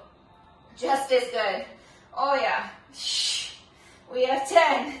 Woo! Just as good. Oh yeah. We have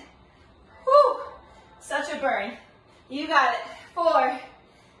 10. Woo! Such a burn. You got it. 4,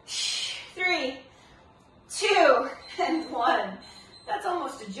 3, 2, and 1. That's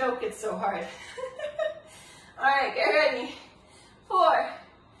almost a joke, it's so hard. All right, get ready. 4,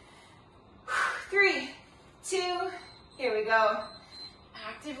 3, 2, here we go.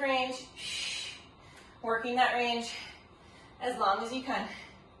 Active range. Working that range as long as you can.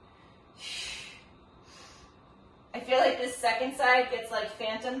 I feel like this second side gets like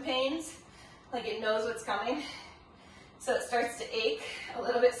phantom pains, like it knows what's coming. So it starts to ache a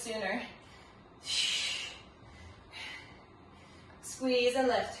little bit sooner. Squeeze and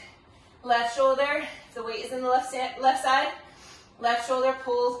lift. Left shoulder, if the weight is in the left side, left shoulder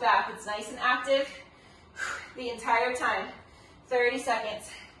pulls back. It's nice and active the entire time. 30 seconds.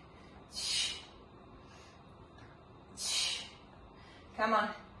 Come on.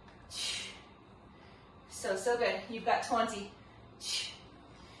 So good. You've got 20.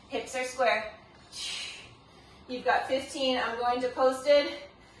 Hips are square. You've got 15. I'm going to posted.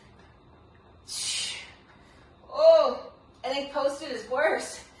 Oh, I think posted is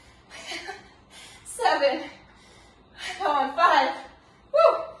worse. 7. Come on, 5.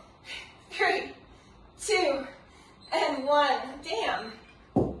 Woo! 3, 2, and 1. Damn.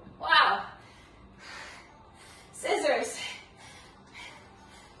 Wow. Scissors.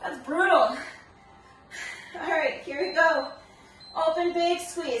 That's brutal. All right, here we go. Open big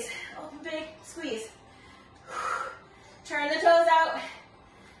squeeze. Open big squeeze. Turn the toes out.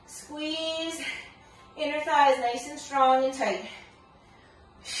 Squeeze. Inner thighs nice and strong and tight.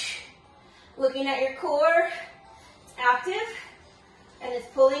 Looking at your core. It's active and it's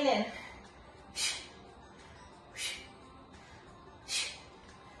pulling in.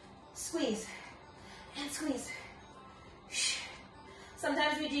 Squeeze and squeeze.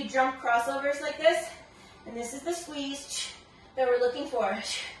 Sometimes we do jump crossovers like this, and this is the squeeze that we're looking for.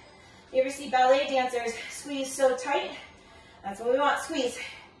 You ever see ballet dancers squeeze so tight? That's what we want, squeeze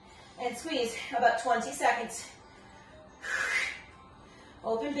and squeeze, about 20 seconds.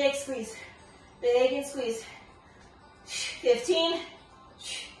 Open big squeeze, big and squeeze. 15.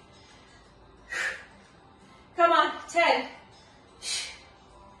 Come on, 10.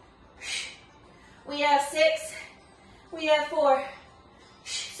 We have 6, we have 4.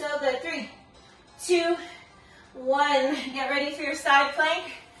 So good, 3, 2, 1. Get ready for your side plank.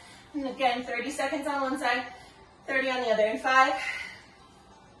 And again, 30 seconds on one side, 30 on the other. And 5,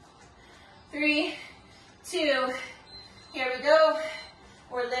 3, 2, here we go.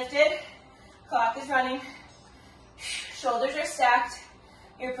 We're lifted, clock is running, shoulders are stacked.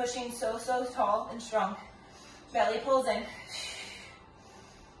 You're pushing so tall and strong. Belly pulls in.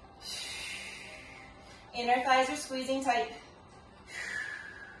 Inner thighs are squeezing tight.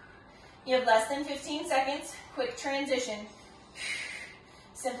 You have less than 15 seconds. Quick transition.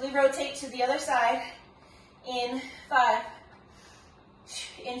 Simply rotate to the other side. In 5.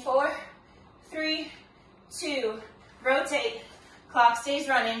 In 4, 3, 2. Rotate. Clock stays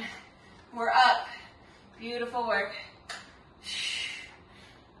running. We're up. Beautiful work.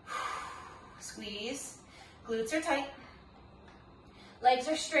 Squeeze. Glutes are tight. Legs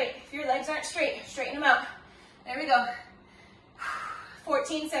are straight. If your legs aren't straight, straighten them out. There we go.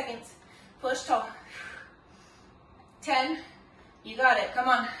 14 seconds. Push tall. 10. You got it. Come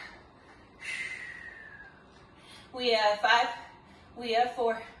on. We have 5. We have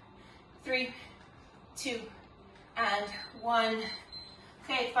 4, 3, 2, and 1.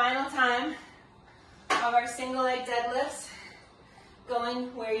 Okay, final time of our single leg deadlifts.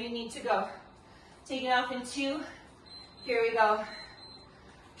 Going where you need to go. Take it off in 2. Here we go.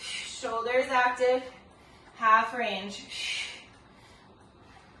 Shoulders active, half range.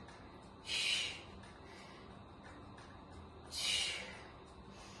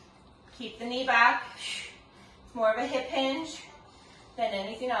 Keep the knee back. It's more of a hip hinge than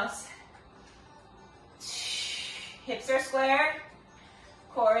anything else. Hips are square,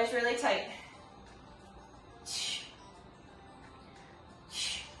 core is really tight.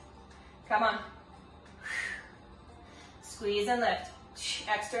 Come on. Squeeze and lift.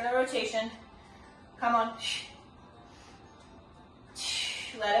 External rotation. Come on.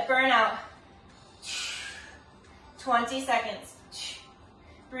 Let it burn out. 20 seconds.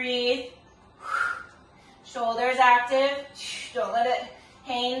 Breathe. Shoulders active. Don't let it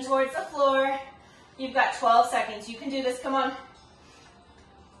hang towards the floor. You've got 12 seconds. You can do this. Come on.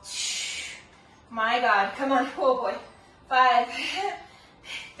 My God. Come on. Oh boy. 5,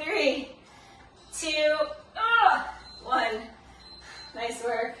 3, 2, 1. Nice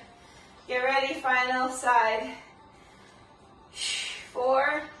work. Get ready. Final side.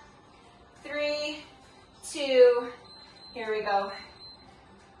 4, 3, 2. Here we go.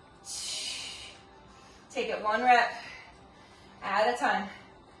 Take it 1 rep at a time.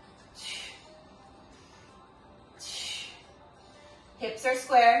 Hips are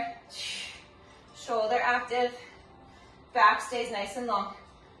square. Shoulder active. Back stays nice and long.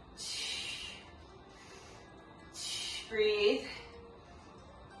 Breathe.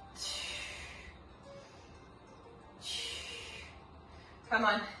 Come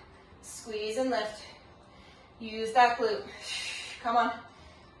on. Squeeze and lift. Use that glute. Come on.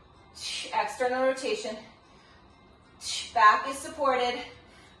 External rotation. Back is supported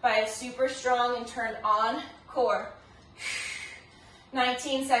by a super strong and turned on core.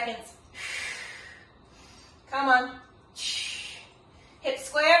 19 seconds. Come on. Hip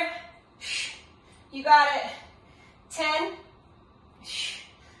square. You got it. 10.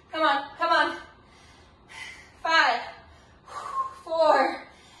 Come on, come on. 5, 4,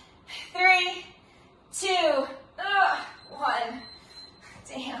 3, 2, 1.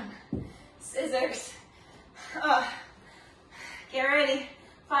 Damn. Scissors. Get ready.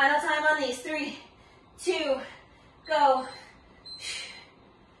 Final time on these. 3, 2, go.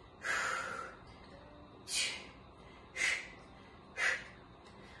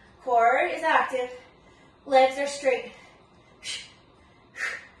 Core is active. Legs are straight.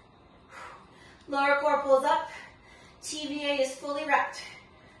 Lower core pulls up. TVA is fully wrapped.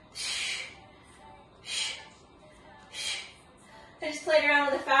 I just played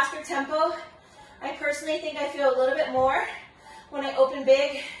around with a faster tempo. I personally think I feel a little bit more when I open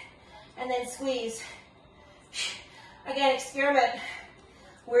big and then squeeze. Again, experiment.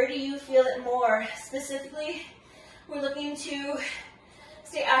 Where do you feel it more? Specifically, we're looking to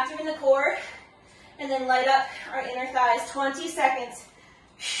stay active in the core and then light up our inner thighs. 20 seconds.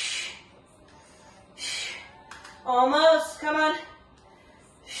 Almost. Come on.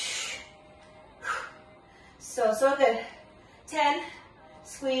 So good. 10.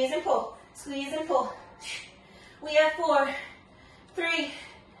 Squeeze and pull. Squeeze and pull. We have 4, 3,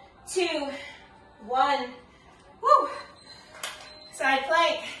 2, 1. Woo! Side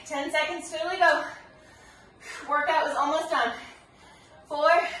plank. 10 seconds till we go. Workout was almost done. 4,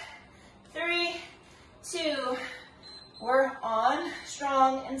 3, 2. We're on,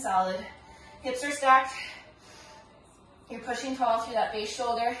 strong and solid. Hips are stacked. You're pushing tall through that base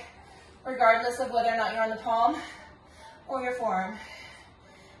shoulder, regardless of whether or not you're on the palm or your forearm.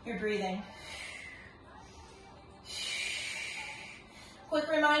 You're breathing. Quick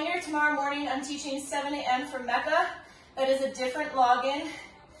reminder, tomorrow morning I'm teaching 7 a.m. for Mecca. That is a different login.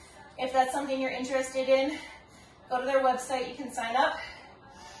 If that's something you're interested in, go to their website, you can sign up.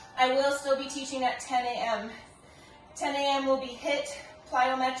 I will still be teaching at 10 a.m. 10 a.m. will be HIIT,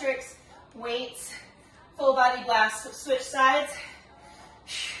 plyometrics, weights, full body blast. So switch sides.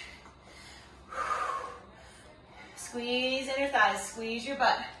 Squeeze inner thighs, squeeze your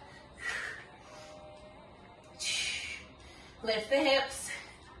butt. Lift the hips.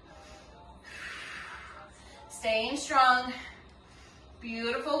 Staying strong.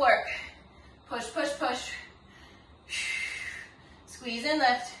 Beautiful work. Push, push, push. Squeeze and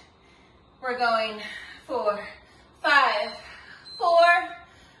lift. We're going 4, 5, 4,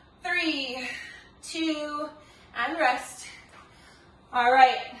 3, 2, and rest. All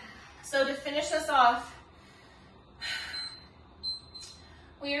right, so to finish us off,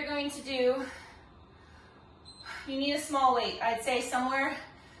 we are going to do, you need a small weight. I'd say somewhere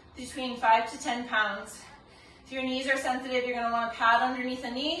between 5 to 10 pounds. If your knees are sensitive, you're gonna want to pad underneath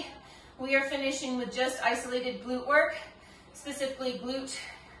the knee. We are finishing with just isolated glute work, specifically glute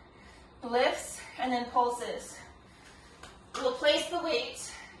lifts, and then pulses. We'll place the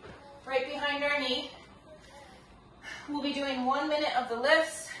weight right behind our knee. We'll be doing 1 minute of the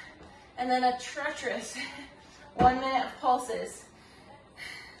lifts, and then a treacherous 1 minute of pulses.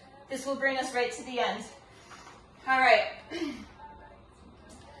 This will bring us right to the end. All right.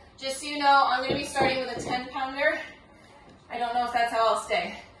 Just so you know, I'm going to be starting with a 10-pounder. I don't know if that's how I'll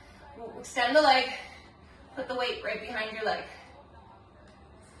stay. We'll extend the leg, put the weight right behind your leg.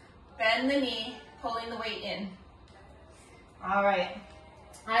 Bend the knee, pulling the weight in. All right.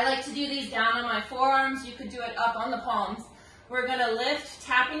 I like to do these down on my forearms. You could do it up on the palms. We're going to lift,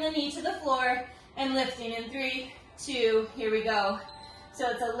 tapping the knee to the floor, and lifting in 3, 2, here we go. So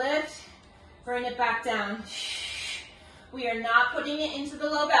it's a lift, bring it back down. We are not putting it into the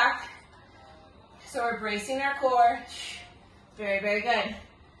low back. So we're bracing our core. Very, very good.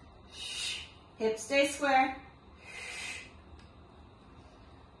 Hips stay square.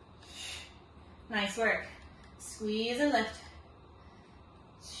 Nice work. Squeeze and lift.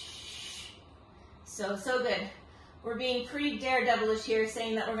 So, so good. We're being pretty daredevilish here,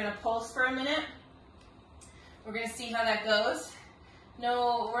 saying that we're going to pulse for a minute. We're going to see how that goes.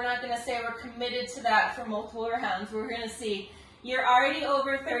 No, we're not going to say we're committed to that for multiple rounds. We're going to see. You're already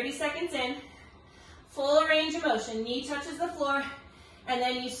over 30 seconds in. Full range of motion. Knee touches the floor, and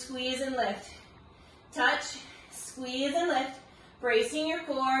then you squeeze and lift. Touch, squeeze and lift. Bracing your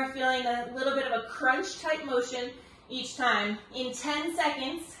core, feeling a little bit of a crunch type motion each time. In 10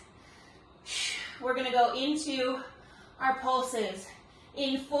 seconds, we're going to go into our pulses.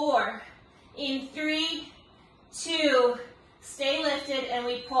 In 4, in 3, 2, stay lifted, and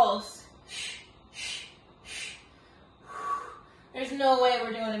we pulse. There's no way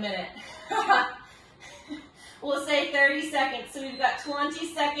we're doing a minute. We'll say 30 seconds. So we've got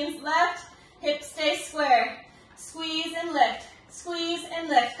 20 seconds left. Hips stay square. Squeeze and lift. Squeeze and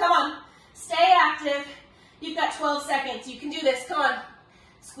lift. Come on. Stay active. You've got 12 seconds. You can do this. Come on.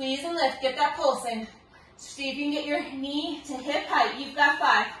 Squeeze and lift. Get that pulsing. See if you can get your knee to hip height. You've got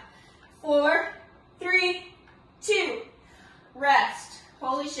 5, 4, 3, 2. Rest.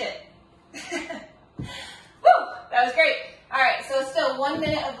 Holy shit. Woo! That was great. All right, so still 1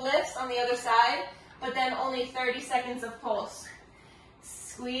 minute of lifts on the other side, but then only 30 seconds of pulse.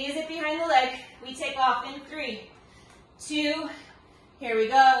 Squeeze it behind the leg. We take off in 3, 2, here we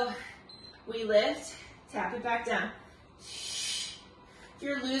go. We lift, tap it back down. If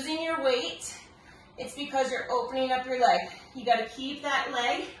you're losing your weight, it's because you're opening up your leg. You got to keep that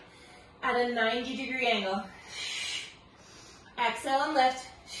leg at a 90-degree angle. Exhale and lift.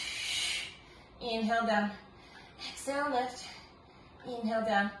 Inhale down. Exhale and lift. Inhale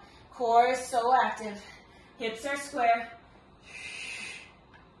down. Core is so active. Hips are square.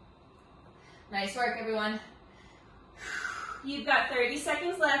 Nice work, everyone. You've got 30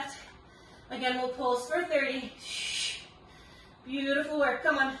 seconds left. Again, we'll pulse for 30. Beautiful work.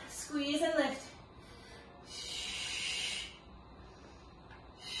 Come on. Squeeze and lift.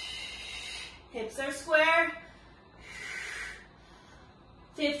 Hips are square.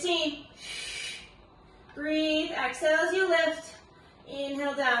 15. Breathe. Exhale as you lift.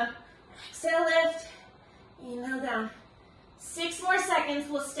 Inhale down. Exhale, lift. Inhale down. 6 more seconds.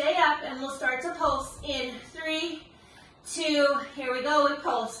 We'll stay up and we'll start to pulse in 3, 2. Here we go. We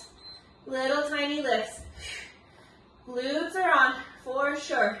pulse. Little tiny lifts. Glutes are on for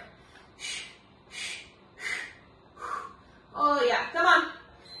sure. Oh yeah. Come on.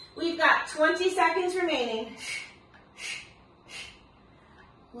 We've got 20 seconds remaining.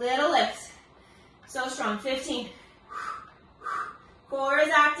 Little lifts. So strong. 15. Core is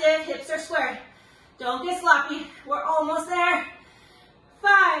active. Hips are square. Don't get sloppy. We're almost there.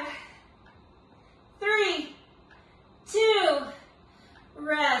 5, 3, 2.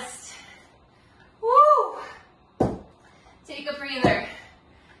 Rest. Woo! Take a breather.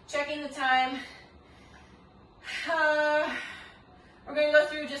 Checking the time. We're going to go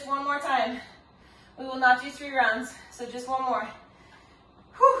through just one more time. We will not do 3 rounds, so just one more.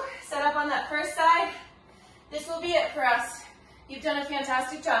 Whew. Set up on that first side. This will be it for us. You've done a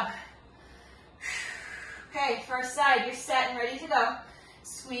fantastic job. Okay, first side, you're set and ready to go.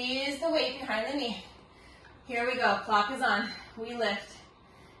 Squeeze the weight behind the knee. Here we go, clock is on. We lift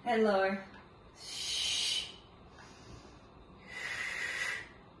and lower.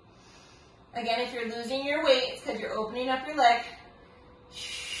 Again, if you're losing your weight, it's because you're opening up your leg.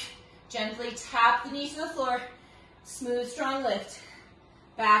 Gently tap the knee to the floor. Smooth, strong lift.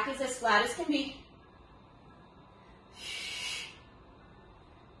 Back is as flat as can be.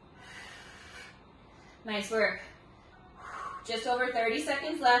 Nice work. Just over 30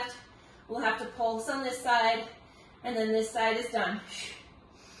 seconds left. We'll have to pulse on this side, and then this side is done.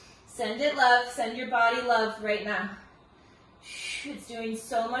 Send it love. Send your body love right now. It's doing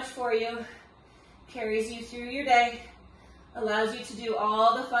so much for you. Carries you through your day. Allows you to do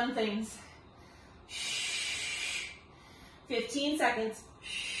all the fun things. 15 seconds.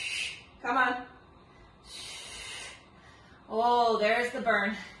 Come on. Oh, there's the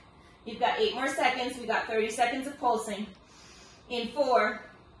burn. You've got 8 more seconds. We've got 30 seconds of pulsing. In 4,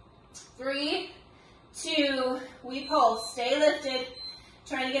 3, 2, we pulse. Stay lifted.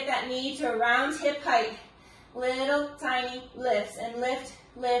 Trying to get that knee to around hip height. Little tiny lifts. And lift,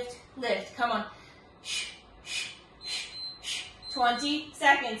 lift, lift. Come on. 20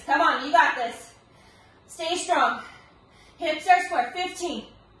 seconds. Come on, you got this. Stay strong. Hips are square. 15.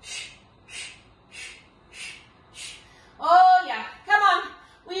 Oh yeah, come on.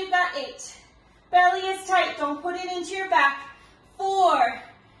 We've got 8. Belly is tight. Don't put it into your back. 4,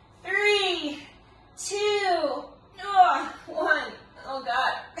 3, 2, 1. Oh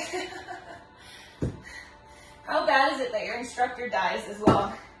God. How bad is it that your instructor dies as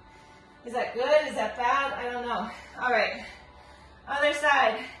well? Is that good? Is that bad? I don't know. All right. Other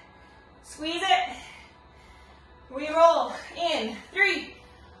side. Squeeze it. We roll in 3,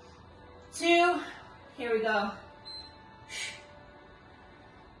 2, here we go.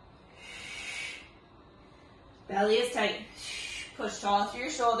 Belly is tight. Push tall through your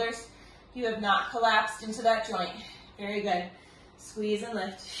shoulders. You have not collapsed into that joint. Very good. Squeeze and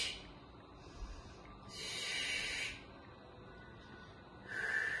lift.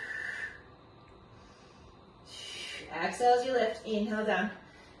 Exhale as you lift. Inhale down.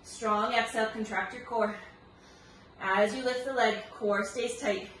 Strong exhale. Contract your core. As you lift the leg, core stays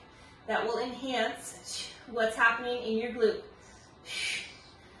tight. That will enhance what's happening in your glute.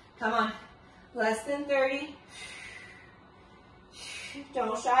 Come on. Less than 30.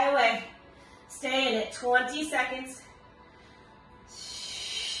 Don't shy away. Stay in it. 20 seconds.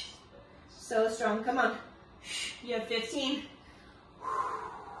 So strong. Come on. You have 15.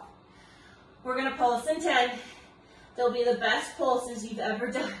 We're going to pulse in 10. They'll be the best pulses you've ever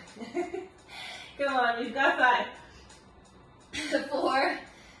done. Come on. You've got 5. 4,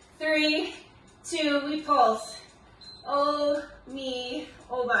 3, 2, we pulse. Oh me,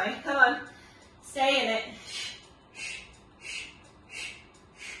 oh my. Come on. Stay in it.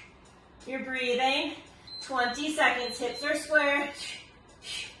 You're breathing. 20 seconds. Hips are square.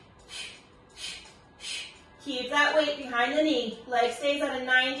 Keep that weight behind the knee. Leg stays at a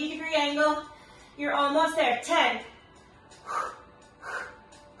 90-degree angle. You're almost there. 10.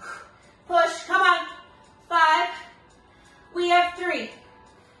 Push. Come on. 5. We have 3,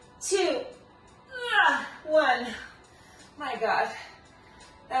 2, 1. My God,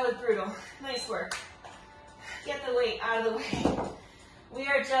 that was brutal. Nice work. Get the weight out of the way. We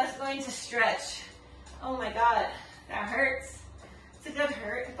are just going to stretch. Oh my God, that hurts. It's a good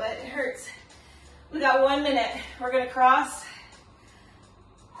hurt, but it hurts. We got 1 minute. We're gonna cross.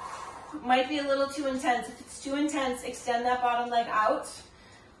 Might be a little too intense. If it's too intense, extend that bottom leg out.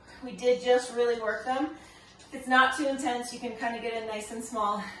 We did just really work them. If it's not too intense, you can kind of get in nice and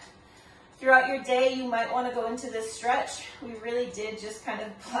small. Throughout your day, you might want to go into this stretch. We really did just kind of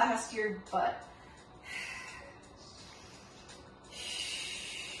blast your butt.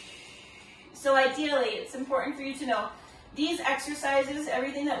 So ideally, it's important for you to know, these exercises,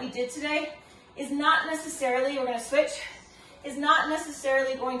 everything that we did today, is not necessarily, we're going to switch, is not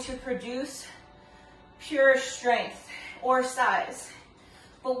necessarily going to produce pure strength or size.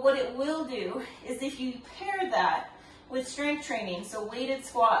 But what it will do is if you pair that with strength training, so weighted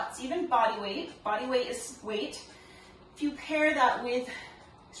squats, even body weight is weight. If you pair that with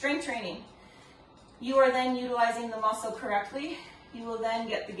strength training, you are then utilizing the muscle correctly. You will then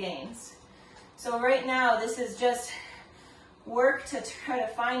get the gains. So right now, this is just work to try to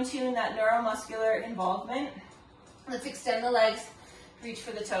fine tune that neuromuscular involvement. Let's extend the legs, reach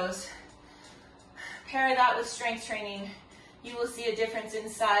for the toes. Pair that with strength training. You will see a difference in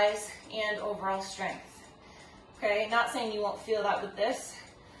size and overall strength. Okay, not saying you won't feel that with this,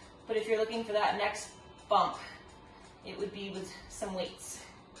 but if you're looking for that next bump, it would be with some weights.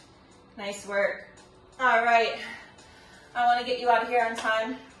 Nice work. All right, I want to get you out of here on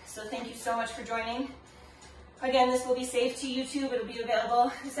time, so thank you so much for joining. Again, this will be saved to YouTube. It'll be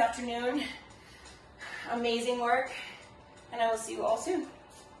available this afternoon. Amazing work, and I will see you all soon.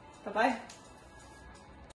 Bye-bye.